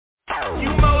You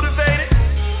motivated?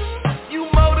 You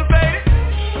motivated?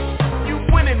 You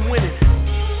winning.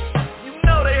 You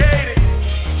know they hate it.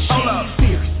 Hold up.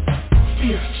 Fierce.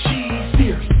 She's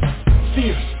fierce.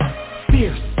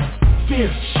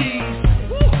 She's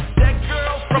that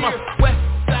girl from a west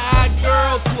side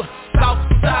girl to a south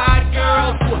side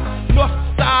girl to a north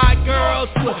side girl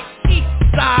to a east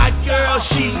side girl.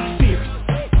 She's fierce.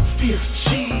 She's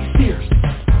fierce.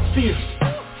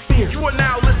 You are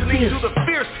now listening to the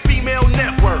Fierce Female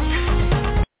Network.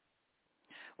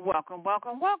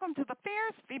 Welcome to the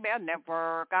Fierce Female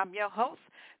Network. I'm your host,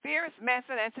 Fierce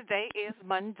Manson, and today is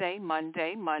Monday,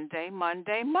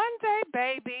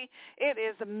 baby. It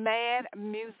is Mad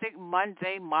Music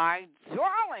Monday, my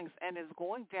darlings, and it's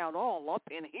going down all up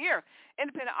in here.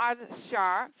 Independent artist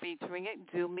Shar featuring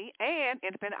Dumi and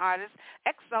independent artist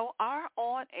XO are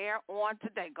on air on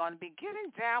today. Going to be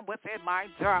getting down with it, my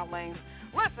darlings.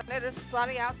 Listen, it is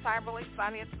sunny outside, really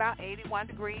sunny. It's about 81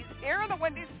 degrees here in the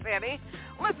Windy City.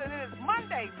 Listen, it is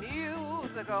Monday,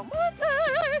 Musical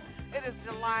Monday. It is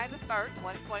July the 3rd,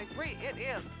 2023. It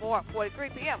is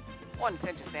 4:43 p.m. on the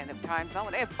Central Standard Time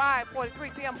Zone and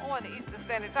 5:43 p.m. on the Eastern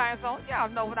Standard Time Zone. Y'all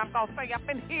know what I'm going to say up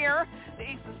in here. The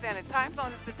Eastern Standard Time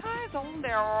Zone is the time zone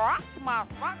that rocks my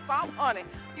rocks off, honey.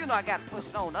 You know I got to push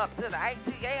it on up to the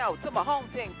ATL, to my home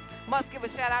team. Must give a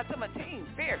shout-out to my team,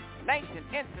 Fierce Nation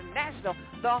International,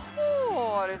 the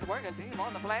hardest working team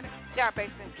on the planet. Y'all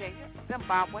based in Kenya,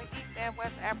 Zimbabwe, East and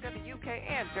West Africa, the UK,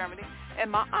 and Germany, and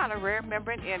my honorary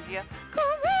member in India,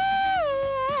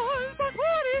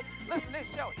 Listen, this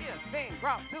show is being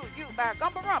brought to you by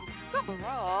Gumbarum,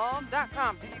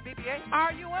 Gumbarum.com,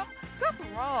 GUBBARUM,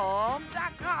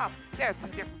 Gumbarum.com. There's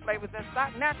two different flavors in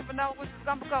stock, natural vanilla, which is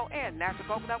Gumba Gold, and natural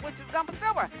coconut, which is Gumba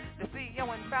Silver. The CEO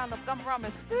and founder of Gumbarum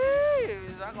is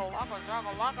Steve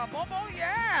Zagalaka Bobo,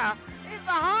 yeah. He's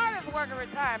the hardest working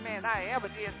retired man I ever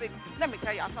did see. Let me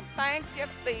tell y'all something. Thank you,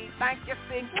 Steve.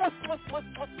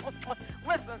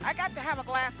 Listen, I got to have a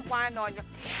glass of wine on you.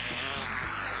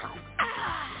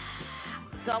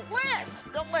 Delish.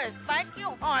 Thank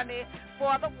you, honey,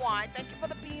 for the wine. Thank you for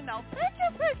the Pinot. Thank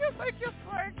you.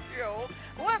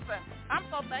 Listen, I'm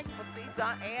so thankful for Steve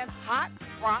Dunn and Hot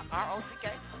Rock, R-O-C-K,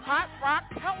 Hot Rock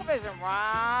Television.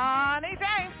 Ronnie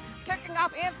James, kicking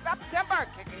off September.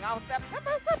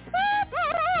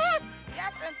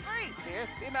 Yes, and 3.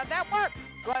 Fierce Female Network,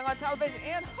 going on television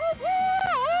in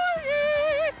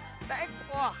Hawaii. Thanks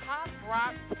for Hot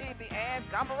Rock TV and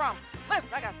Gumbarum. Listen,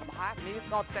 I got some hot music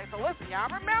on today. So listen, y'all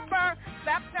remember,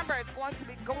 September is going to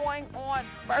be going on.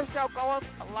 First show goes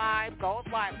live. Well,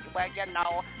 you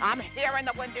know, I'm here in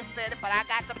the Windy City, but I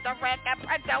got some direct and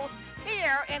produce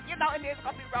here. And, you know, and it's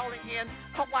going to be rolling in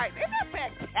Hawaii. Isn't that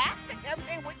fantastic?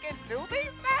 Everything we can do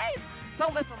these days. So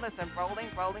listen,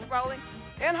 rolling.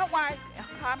 In Hawaii,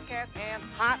 Comcast and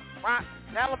Hot Rock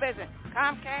Television.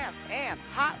 Comcast and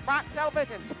Hot Rock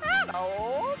Television.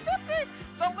 Hello, Tiffany.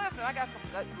 So listen, I got some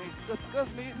good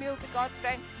music on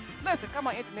today. Listen, come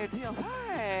on, Internet Hills.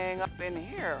 Hang up in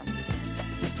here.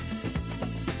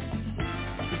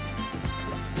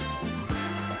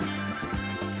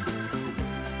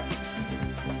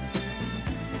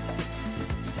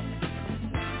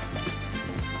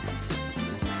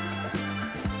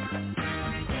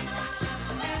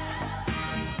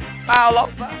 All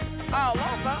over. All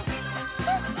over.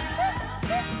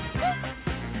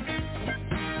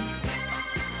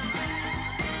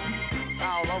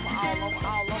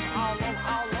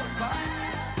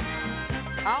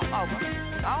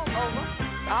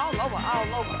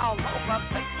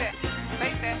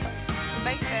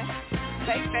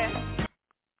 Baby.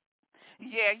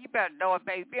 Yeah, you better know it,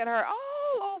 baby. Being heard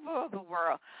all over the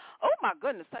world. Oh, my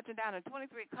goodness, touching down in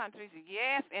 23 countries.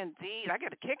 Yes, indeed. I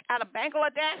get a kick out of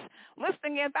Bangladesh,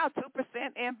 listing in about 2%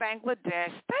 in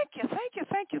Bangladesh. Thank you.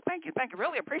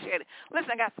 Really appreciate it.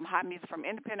 Listen, I got some hot music from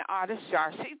independent artist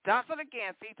Shar. She does it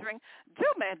again, featuring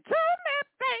Dumi,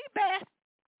 baby.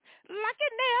 Like you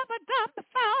never done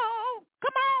before.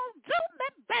 Come on, do me,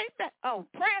 baby. Oh,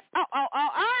 Prince.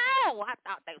 Oh. I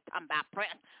thought they were talking about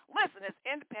Prince. Listen, it's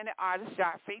independent artist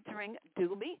Shar featuring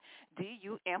Dumi,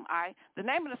 D-U-M-I. The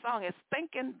name of the song is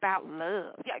Thinkin Bout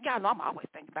Love. Yeah, y'all know I'm always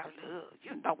thinking about love.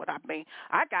 You know what I mean.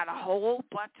 I got a whole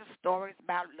bunch of stories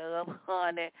about love,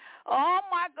 honey. Oh,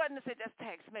 my goodness, it just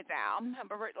takes me down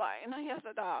memory lane. Yes,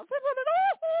 it does.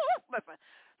 Listen.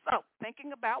 So,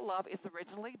 Thinking About Love is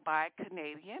originally by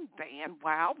Canadian band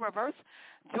Wild Rivers.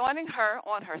 Joining her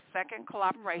on her second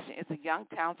collaboration is a young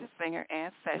talented singer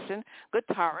and session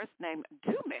guitarist named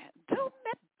Dumi, baby.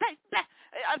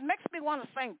 It makes me want to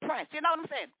sing Prince. You know what I'm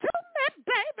saying? Dumi,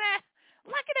 baby.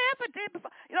 like it ever did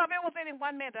before. You know, if there was any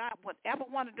one man that I would ever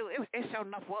want to do, it sure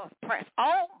enough was Prince.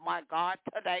 Oh, my God,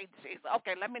 today, Jesus.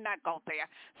 Okay, let me not go there.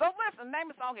 So listen, the name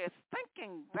of the song is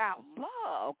Thinking Bout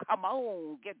Love. Come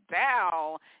on, get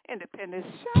down. Independent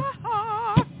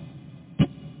Shar.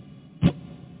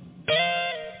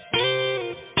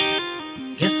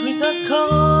 Guess we got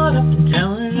caught up in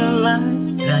telling a lie.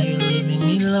 Now you're leaving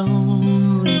me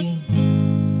lonely.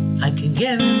 I could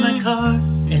get in my car,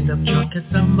 end up drunk at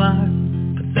some bar,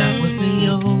 but that was the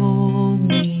old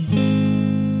me.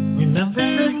 Remember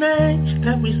the night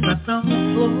that we slept on the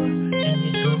floor, and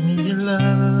you told me you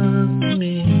loved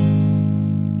me.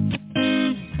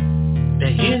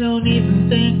 That you don't even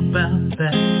think about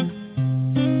that.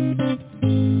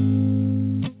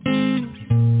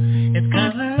 It's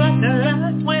kinda like the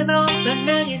lights went off, and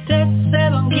now you're dead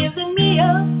set on giving me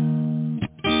up.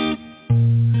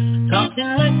 Talking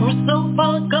like we're so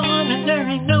far gone and there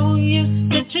ain't no use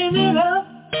stitching it up.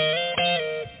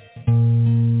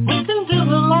 We can do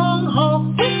the long haul,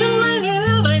 we can let it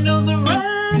out. I know the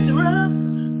ride's rough,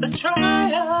 but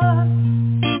try us.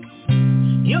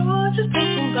 You're just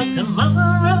thinking about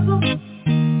tomorrow.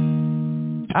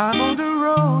 I'm on the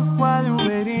road while you're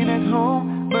waiting at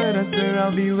home, but I swear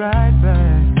I'll be right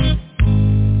back.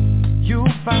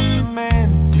 You'll find a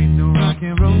man with no rock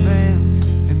and roll band,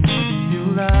 and maybe you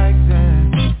like that.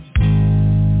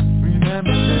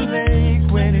 Remember the lake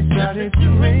when it started to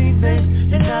rain, babe,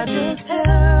 and I just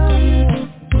held you.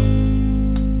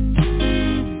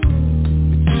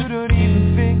 But you don't even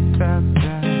think about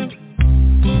that.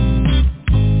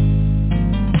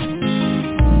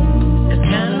 It's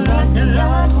kinda like the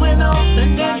lights went off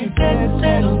and now you're dead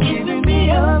set on giving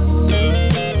me up.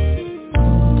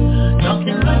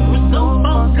 Talking like we're so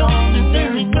far gone and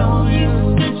there ain't no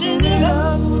use stitching it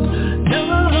up. No,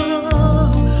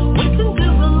 we can do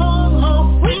the long haul,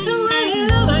 we can let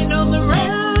it out. I know the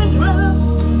ride's rough,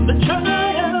 but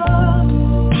try us.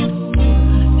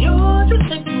 You're just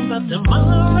thinking about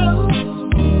tomorrow.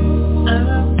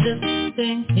 I'm just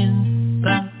thinking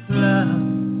about love.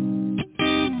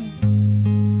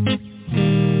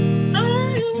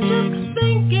 I'm just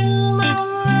thinking about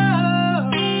love.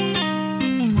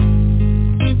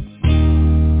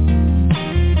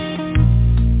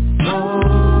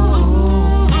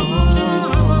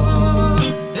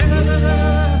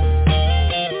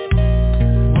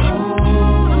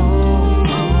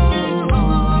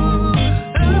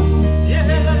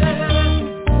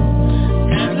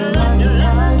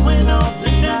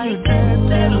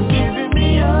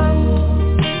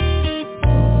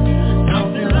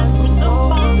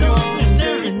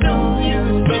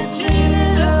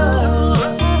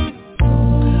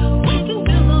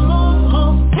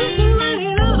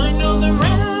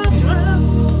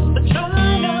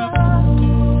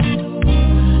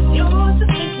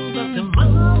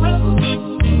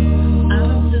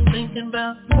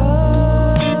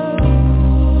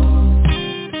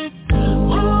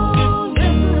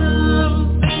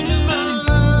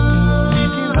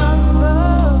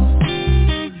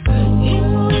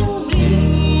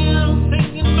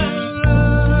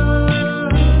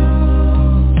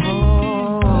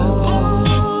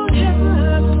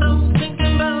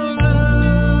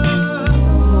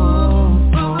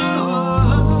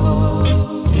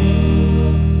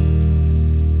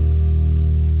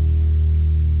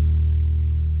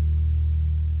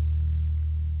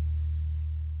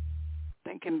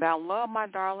 Thinking About Love, my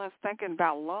darlings. Thinking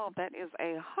About Love, that is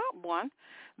a hot one.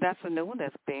 That's a new one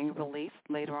that's being released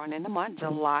later on in the month,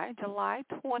 July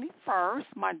 21st,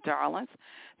 my darlings.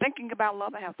 Thinking About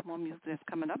Love, I have some more music that's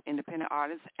coming up. Independent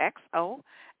artist XO.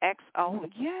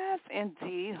 Yes,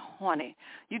 indeed, honey.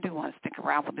 You do want to stick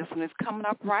around for this one. It's coming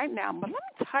up right now. But let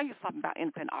me tell you something about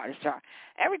independent artist Shar.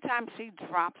 Every time she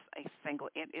drops a single,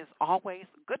 it is always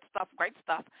good stuff, great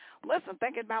stuff. Listen,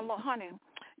 Thinking About Love, honey.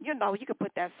 You know, you can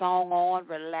put that song on,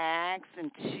 relax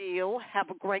and chill, have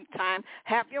a great time.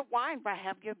 Have your wine, right?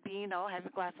 Have your Beano, have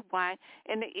a glass of wine.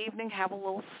 In the evening, have a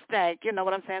little steak, you know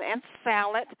what I'm saying, and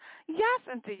salad. Yes,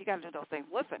 indeed, you got to do those things.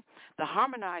 Listen, the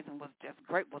harmonizing was just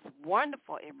great, was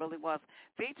wonderful. It really was.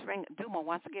 Featuring Dumi,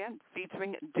 once again,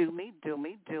 featuring Dumi.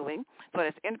 So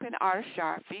it's independent artist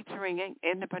Shar featuring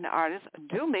independent artist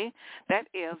Dumi. That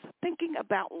is Thinking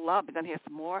About Love. We're going to hear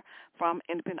some more from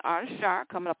independent artist Shar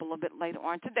coming up a little bit later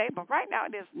on today. But right now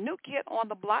it is new kid on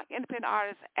the block, independent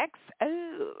artist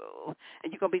XO.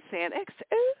 And you're going to be saying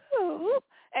XO.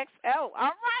 All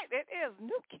right, it is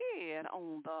new kid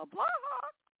on the block.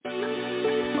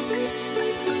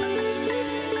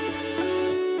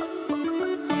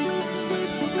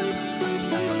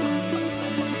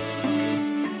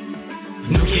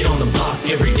 New kid on the block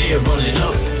every day, running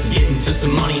up. Getting to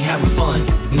some money, having fun.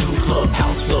 New club,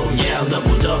 house flow, yeah, I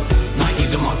leveled up.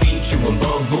 Nikes on my feet, chewing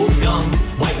bubble gum.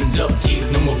 Whitened up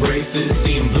teeth, no more braces.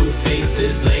 Seeing blue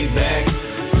faces, laid back,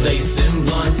 lacing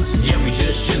blunts. Yeah, we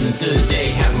just chilling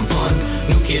today, having fun.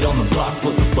 New kid on the block,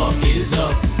 what the fuck is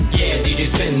up? Yeah,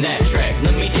 DJ spin that track.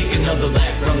 Let me take another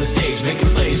lap from the stage,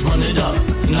 making plays, run it up.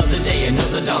 Another day,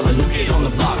 another dollar. New kid on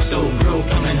the block, so real.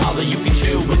 Come and holler, you can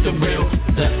chill with the real.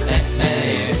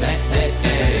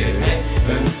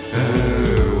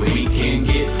 We can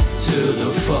get to the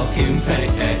fucking pack.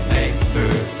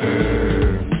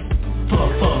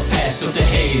 Fuck, pass up the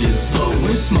haters. Blow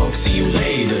and smoke, see you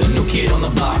later. New kid on the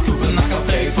block, hooping like I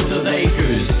play for the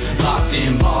Lakers. Locked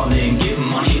in, ballin', getting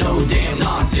money, no damn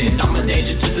nonsense. I'm a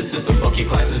danger to the system, fuck your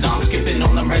classes. I'm skipping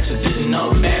on them wretches, didn't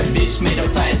know. Bad bitch made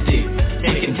of plastic.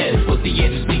 Taking tests, what's the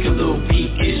answer? Sneak a little peek.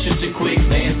 It's just a quick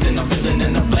glance, then I'm filling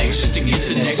in the blanks just to get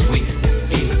to next week.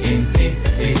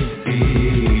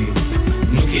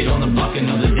 New kid on the block,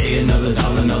 another day, another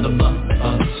dollar, another buck,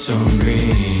 some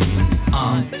green.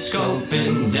 I'm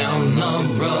scoping down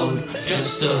the road,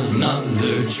 just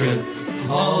another trip.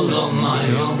 All on my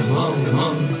own,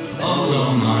 all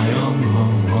on my own.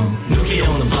 New kid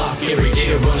on the block, every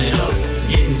day running up.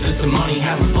 Getting to some money,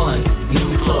 having fun.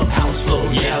 New club, house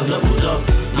flow, yeah, I leveled up.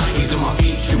 Nikes on my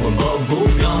feet, chewing bubble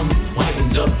gum.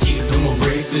 Whitened up teeth, no more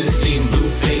braces. Seeing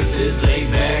blue faces,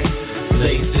 laid back,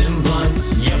 lacing blunts.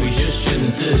 Yeah, we just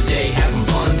chilling today, having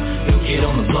fun. New kid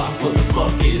on the block, what the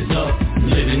fuck is up?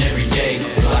 Living every day,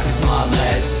 like it's my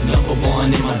last. Number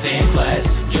one in my damn class.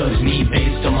 Judge me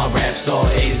based on my raps, all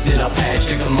A's that I pass.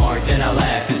 Check the mark, then I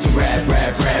laugh. It's a rap.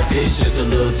 It's just a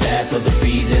little tap of the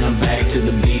beat, then I'm back to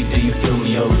the beat. Do you feel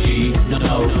me, OG?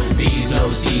 No B's,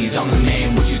 no C's. I'm the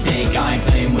man, what you think? I ain't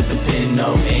playing with the pen,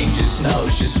 no ink. Just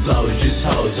snows, just flows, just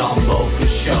hoes. I'm both for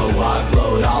show. I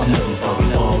glowed, I'll never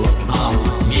fucking fall.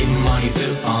 I'm getting money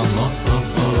too. I'm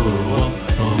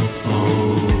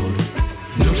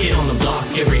New kid on the block,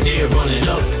 every day running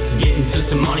up. Getting to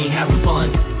some money, having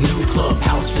fun. New club,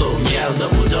 house flow, yeah, I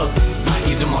leveled up.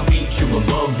 Nikes on my feet, chewing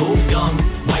bubble gum.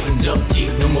 Whitened up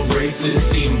teeth, no more braces.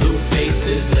 Seeing blue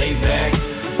faces, laid back,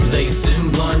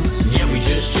 lacing blunts. Yeah, we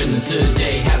just chilling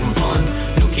today, having fun.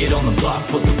 New kid on the block,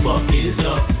 what the fuck is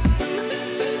up?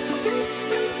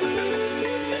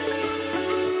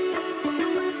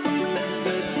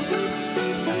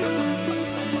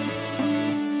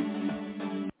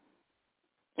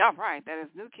 All right, that is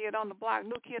New Kid on the Block.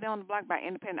 New Kid on the Block by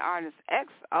independent artist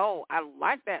XO. I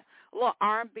like that. A little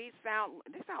R&B sound.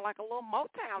 They sound like a little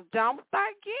Motown, don't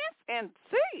I guess? And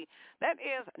see, that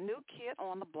is New Kid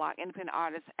on the Block, independent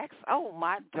artist XO,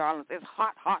 my darlings. It's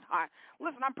hot, hot, hot.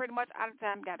 Listen, I'm pretty much out of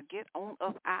time. Got to get on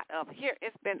up out of here.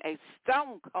 It's been a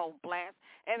stone cold blast,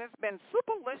 and it's been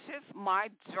superlicious, my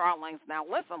darlings. Now,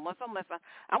 listen.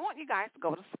 I want you guys to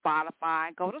go to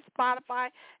Spotify.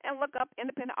 And look up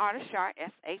independent artist Shar,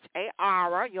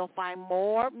 SHAR. You'll find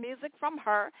more music from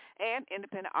her and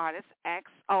independent artist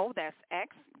XO. That's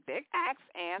X, big X,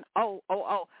 and O.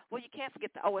 Well, you can't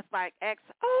forget the O. It's like X.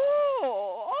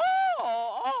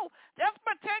 Just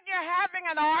pretend you're having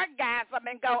an orgasm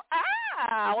and go,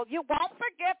 you won't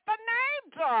forget the name,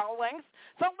 darlings.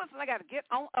 So listen, I got to get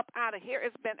on up out of here.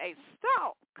 It's been a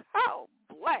stone cold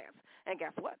blast. And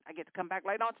guess what? I get to come back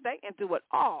later on today and do it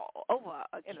all over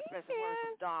again. In the special words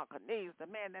of Don Cornelius, the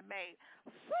man that made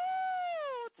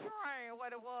Soul Train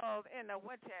what it was in the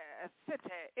winter city.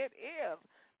 It is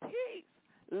peace,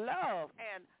 love,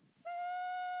 and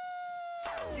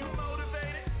you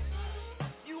motivated,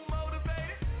 you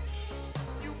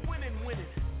winning.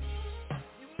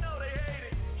 You know they hate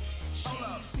it. Hold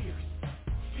up.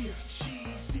 Fierce,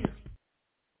 she's fierce.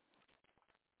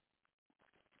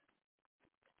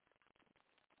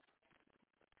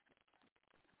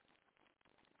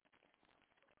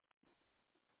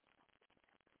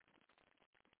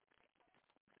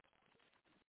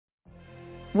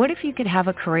 What if you could have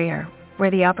a career where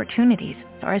the opportunities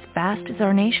are as vast as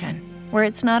our nation, where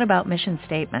it's not about mission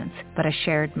statements, but a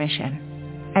shared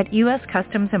mission? At U.S.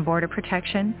 Customs and Border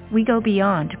Protection, we go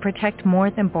beyond to protect more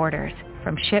than borders.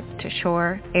 From ship to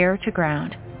shore, air to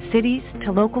ground, cities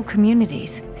to local communities,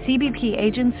 CBP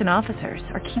agents and officers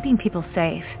are keeping people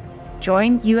safe.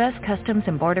 Join U.S. Customs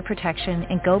and Border Protection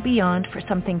and go beyond for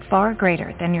something far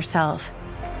greater than yourself.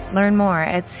 Learn more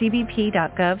at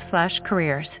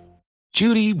cbp.gov/careers.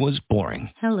 Judy was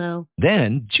boring. Hello.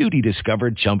 Then Judy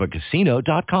discovered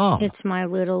ChumbaCasino.com. It's my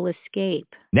little escape.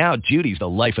 Now Judy's the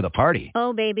life of the party.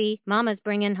 Oh, baby, mama's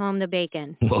bringing home the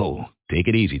bacon. Whoa, take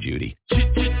it easy, Judy.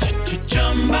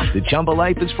 The Chumba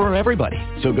life is for everybody.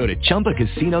 So go to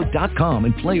ChumbaCasino.com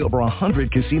and play over 100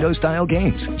 casino-style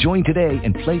games. Join today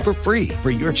and play for free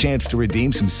for your chance to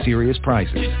redeem some serious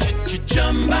prizes.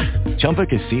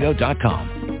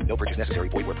 ChumbaCasino.com. No purchase necessary.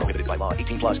 Void where prohibited by law.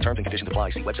 18 plus terms and conditions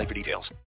apply. See website for details.